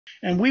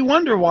And we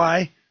wonder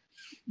why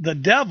the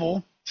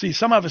devil, see,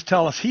 some of us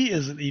tell us he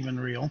isn't even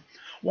real,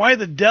 why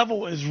the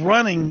devil is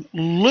running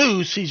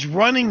loose. He's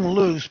running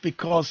loose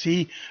because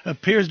he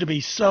appears to be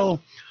so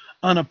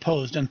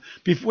unopposed. And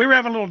we were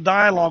having a little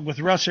dialogue with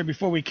Russ here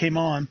before we came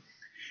on,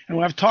 and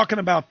we were talking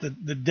about the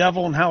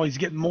devil and how he's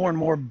getting more and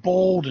more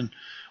bold, and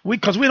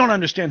because we don't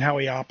understand how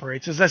he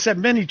operates. As I said,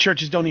 many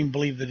churches don't even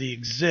believe that he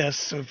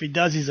exists. So if he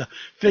does, he's a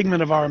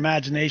figment of our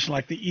imagination,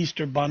 like the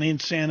Easter Bunny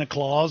and Santa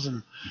Claus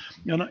and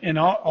and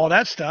all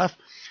that stuff.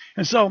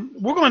 And so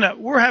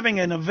we're having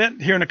an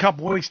event here in a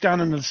couple of weeks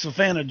down in the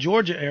Savannah,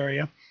 Georgia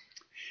area,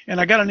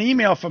 and I got an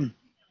email from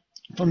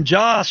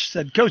Josh.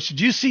 Said, Coach, did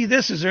you see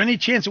this? Is there any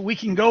chance that we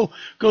can go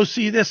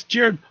see this?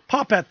 Jared,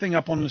 pop that thing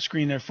up on the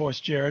screen there for us,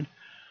 Jared.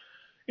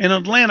 In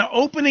Atlanta,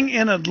 opening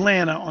in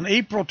Atlanta on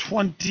April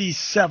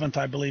 27th,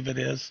 I believe it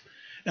is.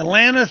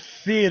 Atlanta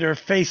Theater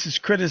faces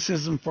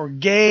criticism for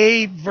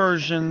gay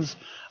versions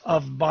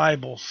of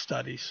Bible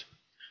studies.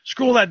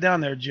 Scroll that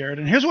down there, Jared.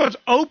 And here's what's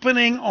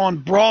opening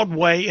on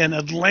Broadway in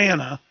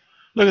Atlanta.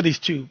 Look at these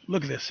two.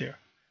 Look at this here.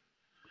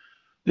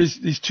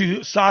 These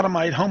two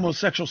Sodomite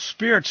homosexual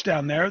spirits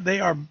down there.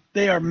 They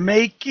are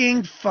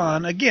making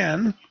fun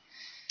again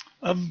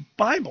of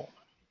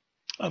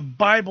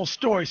Bible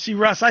stories. See,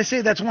 Russ, I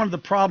say that's one of the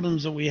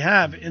problems that we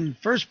have in the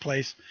first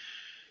place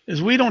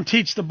is we don't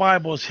teach the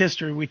Bible as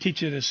history. We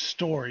teach it as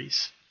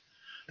stories.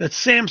 That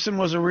Samson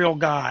was a real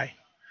guy.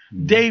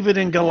 David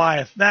and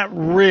Goliath, that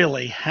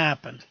really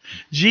happened.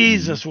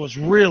 Jesus was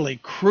really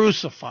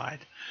crucified.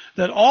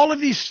 That all of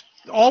these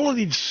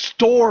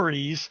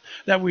stories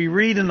that we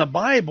read in the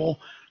Bible,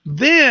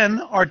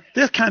 then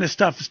this kind of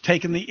stuff is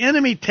taken. The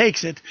enemy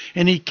takes it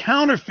and he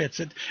counterfeits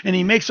it, and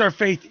he makes our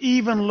faith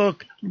even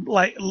look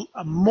like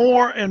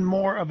more and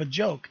more of a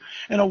joke.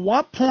 And at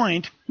what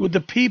point would the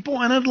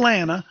people in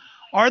Atlanta,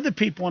 are the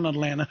people in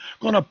Atlanta,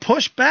 going to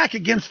push back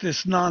against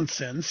this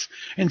nonsense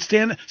and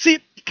stand? See,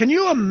 can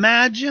you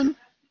imagine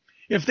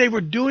if they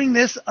were doing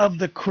this of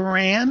the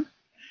Quran?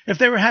 If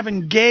they were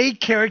having gay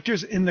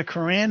characters in the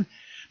Quran?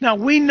 Now,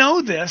 we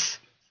know this.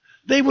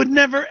 They would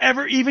never,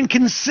 ever even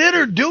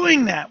consider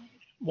doing that.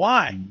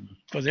 Why?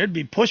 Because there'd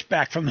be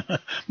pushback from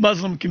the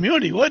Muslim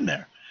community, wouldn't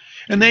there?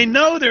 And they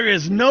know there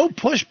is no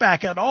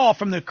pushback at all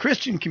from the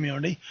Christian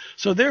community,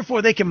 so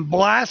therefore they can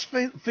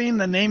blaspheme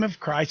the name of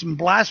Christ and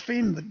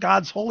blaspheme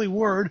God's holy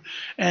word,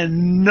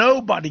 and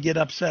nobody get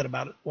upset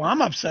about it. Well,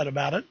 I'm upset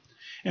about it,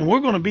 and we're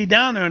going to be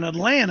down there in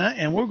Atlanta,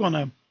 and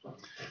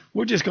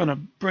we're just going to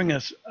bring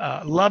a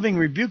loving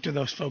rebuke to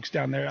those folks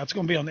down there. That's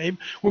going to be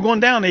we're going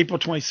down April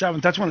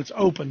 27th. That's when it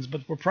opens,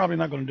 but we're probably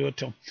not going to do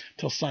it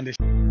till Sunday.